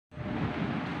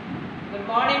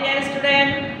morning, dear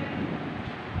student.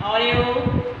 How are you?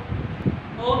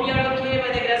 Hope you are okay by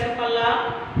the grace of Allah.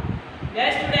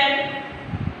 Dear student,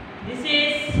 this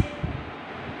is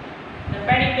the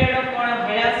pending period of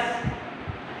coronavirus.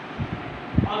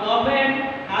 Our government,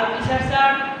 health researcher,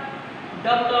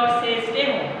 doctor says stay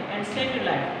home and stay to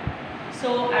life. So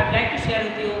I would like to share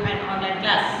with you an online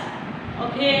class.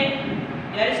 Okay,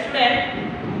 dear student,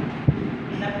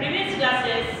 in the previous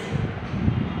classes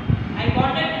I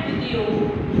contacted with you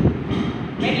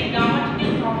many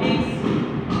grammatical topics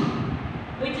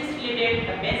which is related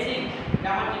to the basic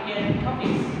grammatical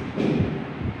topics.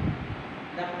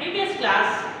 The previous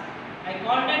class I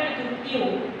contacted with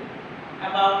you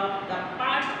about the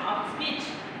parts of speech,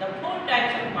 the four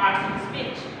types of parts of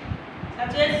speech,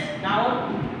 such as noun,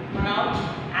 pronoun,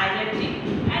 adjective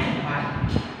and verb.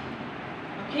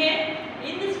 Okay,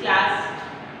 in this class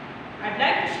I'd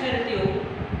like to share with you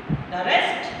the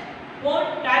rest four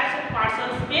types of parts of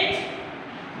speech.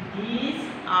 These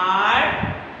are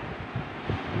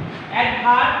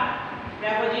adverb,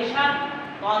 preposition,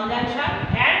 conjunction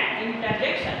and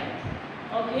interjection.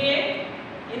 Okay,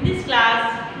 in this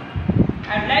class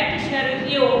I'd like to share with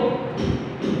you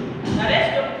the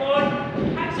rest of four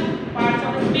types of parts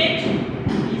of speech.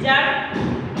 These are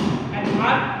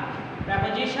adverb,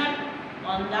 preposition,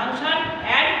 conjunction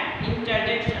and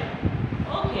interjection.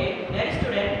 Okay, dear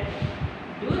student,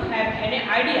 do you have any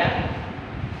idea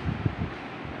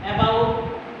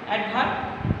about adverb?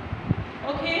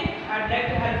 Okay, I'd like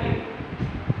to help you.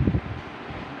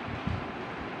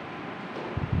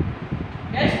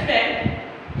 Dear student,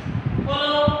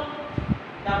 follow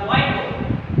the whiteboard.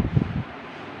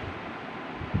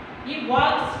 He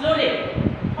walks slowly.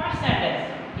 First sentence,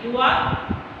 you walk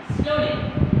slowly.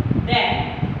 Then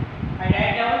I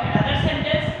write down another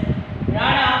sentence.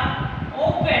 Rana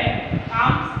open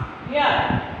comes here.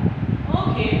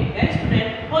 Okay, then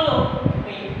student, follow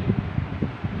me.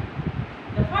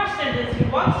 The first sentence, he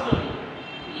walks slowly.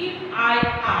 If I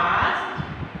asked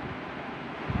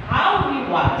how he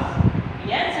walks,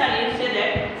 the answer you say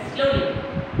that slowly.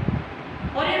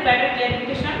 For your better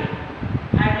clarification,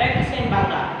 I would like to say in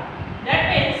Bangla. That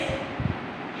means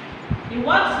he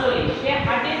walks slowly. সে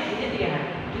হাঁটে ধীরে ধীরে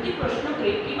হাঁটে. যদি প্রশ্ন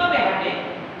করি কিভাবে হাঁটে,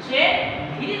 সে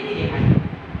ধীরে ধীরে হাঁটে.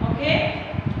 Okay,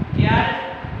 dear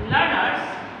learners,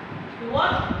 he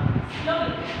walks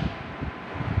slowly.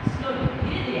 Slowly,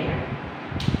 ধীরে ধীরে হাঁটে.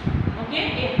 Okay,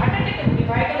 এই হাঁটাটাকে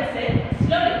modify করে say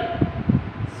slowly.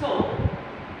 So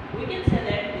we can say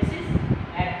that this is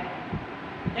adverb.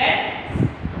 Then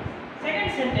second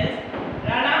sentence,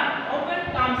 Rana often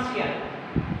comes here.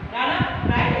 Rana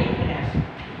প্রায় এখানে আসে.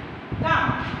 Come,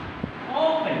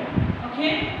 open.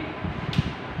 Okay,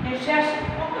 এসে আসে,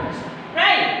 কখন আসে?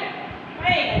 প্রায়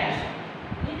এখানে আসে.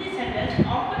 In this sentence,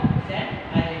 often is an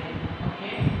adjective.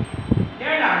 Okay,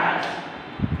 dear learners,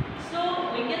 so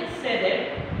we can say that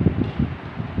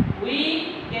we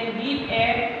can give a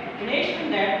relation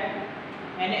that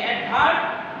an adverb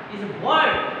is a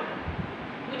word.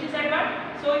 Which is adverb?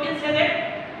 So we can say that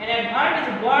an adverb is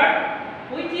a word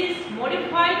which is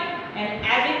modified an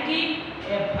adjective,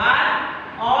 a verb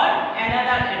or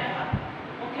another adverb.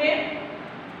 Okay,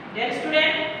 dear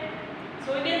student, so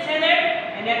we can say that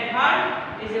an adverb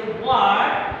is a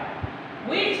word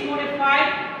which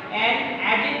modifies an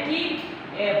adjective,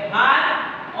 a verb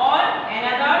or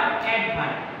another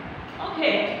adverb.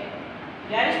 Okay,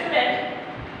 dear student,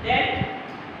 then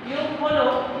you follow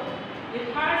the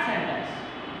third sentence.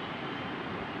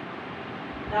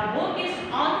 The book is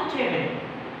on the table.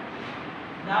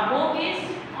 The book is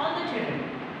on the table.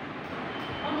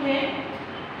 Okay.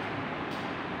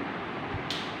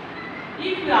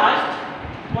 If you asked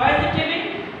where is the table,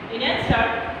 in answer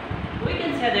we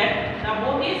can say that the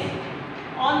book is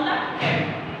on the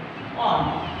table. On.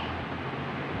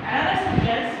 Another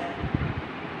sentence.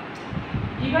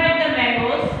 Divide the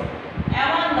mangoes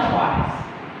among the boys.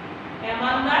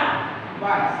 Among the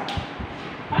boys.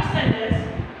 First sentence,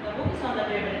 the book is on the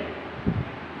table.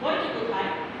 বইটি কোথায়?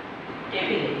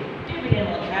 টেবিলে. টেবিলের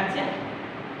মধ্যে আছে.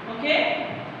 Okay?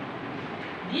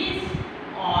 This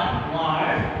on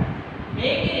word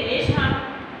make a relation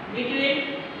between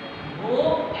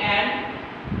book and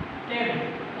table.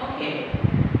 Okay.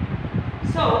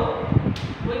 So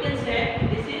we can say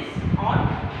this is on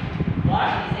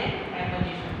word is a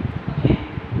preposition. Okay.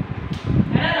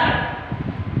 Another,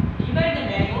 divide the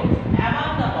mangoes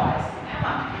among the boys.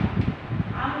 Among.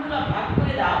 আমগুলো ভাগ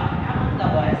করে দাও among the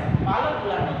boys.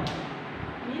 বালকগুলোর মধ্যে.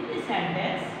 In this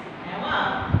sentence,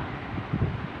 among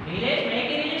make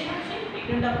a relationship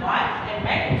between the boys and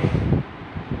mangoes.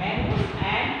 Mangoes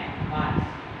and boys.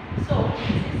 So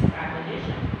this is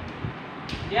preposition.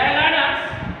 Dear learners,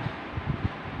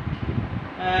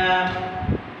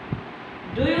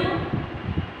 Do you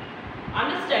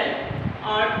understand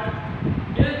or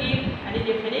do you give any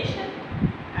definition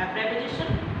a preposition?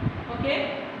 Okay,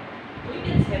 we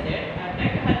can say that. I'd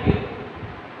like to help you.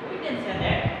 We can say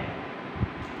that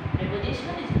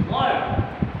preposition is word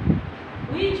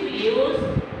which we use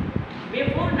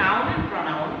before noun and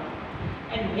pronoun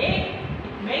and make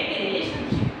a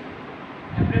relationship.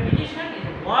 A preposition is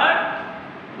a word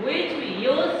which we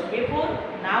use before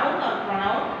noun or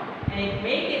pronoun and it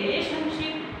make a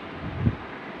relationship,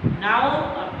 noun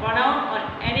or pronoun or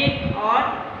any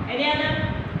other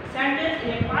sentence in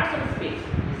a partial speech.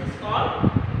 This is called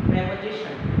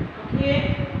preposition. Okay,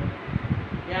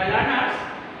 dear learners,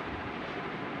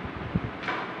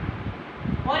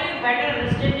 for your better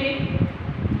understanding,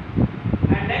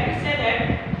 I'd like to say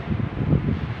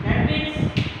that means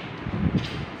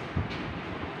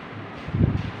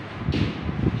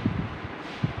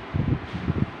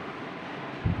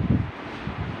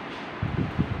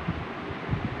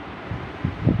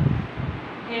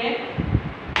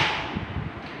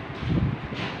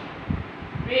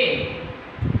pre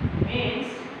means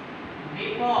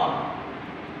before.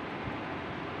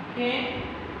 Okay,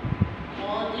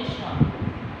 position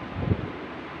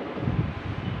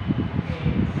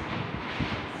means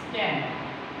stand.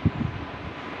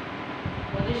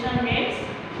 Position means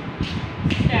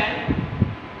stand.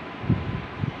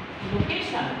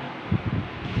 Location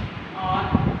or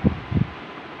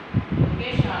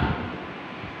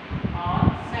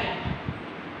site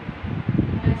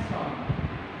and so on.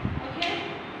 Okay,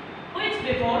 who is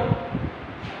before?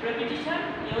 Preposition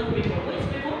used before. Who is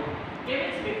before?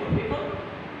 Previous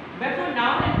before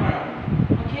noun and pronoun.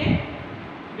 Okay,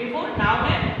 before noun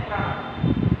and pronoun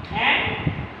and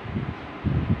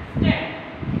stand.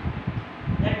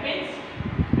 That means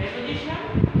preposition.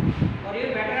 For your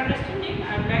better understanding, I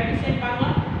would like to say Bangla.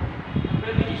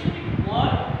 Preposition is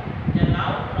word the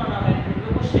noun pronoun and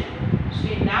preposition.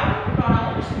 সেই noun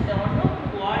pronoun সাথে অন্য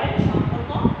word এর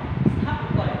সম্পর্ক স্থাপন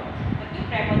করে তাকে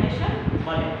preposition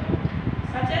বলে।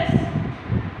 Such as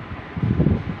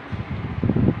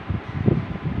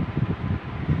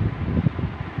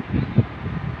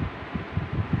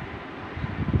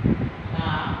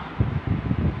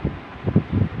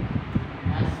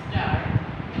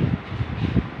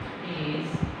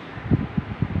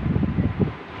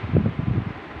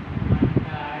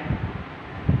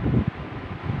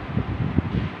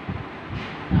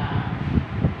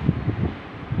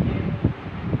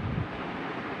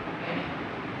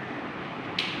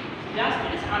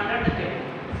duster is under the table.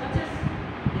 Such as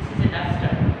this is a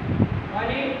duster. Why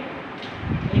do you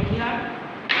make here?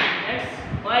 That's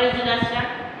where is the duster?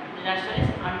 The duster is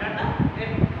under the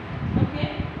table. Okay.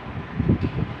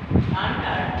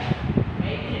 Under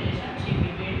make a relationship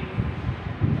between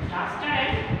duster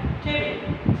and table.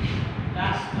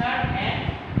 Duster and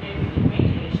table make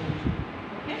a relationship.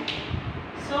 Okay.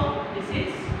 So this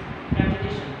is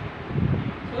preposition.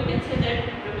 So we can say that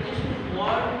preposition is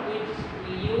word which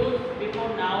we use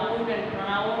before noun and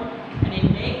pronoun and it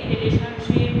make a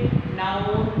relationship,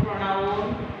 noun, pronoun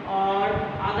or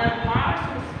other parts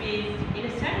of speech in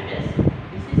a sentence.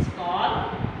 This is called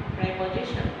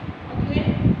preposition. Okay.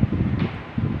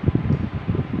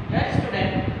 Dear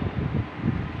student,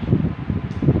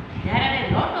 there are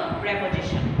a lot of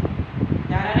preposition.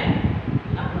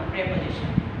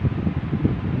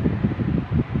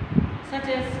 Such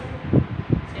as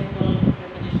simple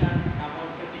preposition, double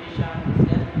preposition,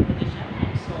 slash preposition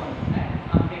and so on. Right?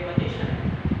 A preposition.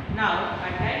 Now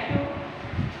I'd like to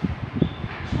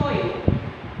show you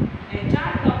a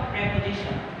chart of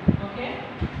preposition. Okay,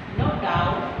 note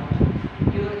down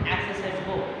your exercise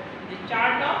book. The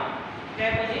chart of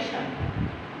preposition.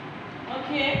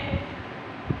 Okay,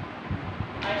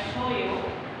 I show you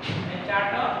a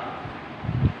chart of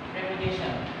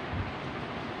preposition.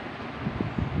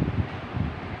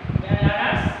 Dear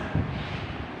learners,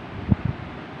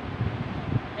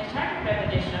 a chart of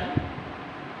preposition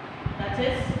such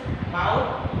as about,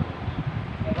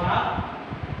 above,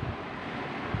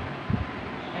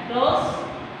 across,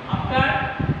 after,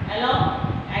 along,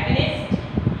 against,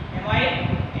 avoid,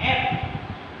 at,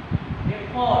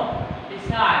 before,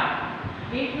 beside,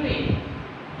 between,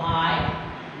 by,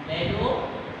 below,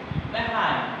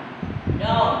 behind,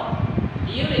 down,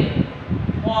 during,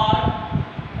 for,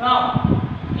 from,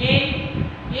 in,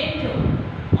 into,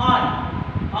 on,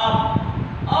 up,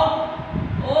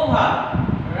 over,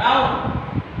 round,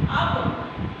 up,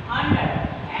 under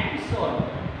and so on.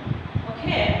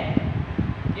 Okay,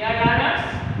 dear learners,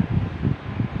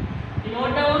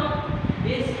 note down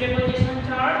this preposition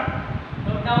chart,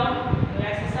 note down your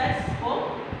exercise book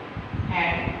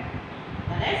and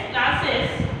the next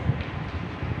classes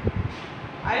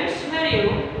I will share you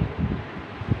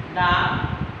the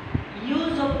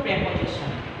use of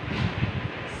preposition.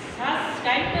 Such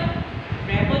kind of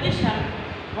preposition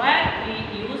where we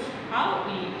use, how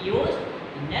we use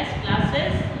in next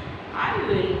classes I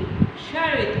will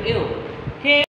share with you. Okay.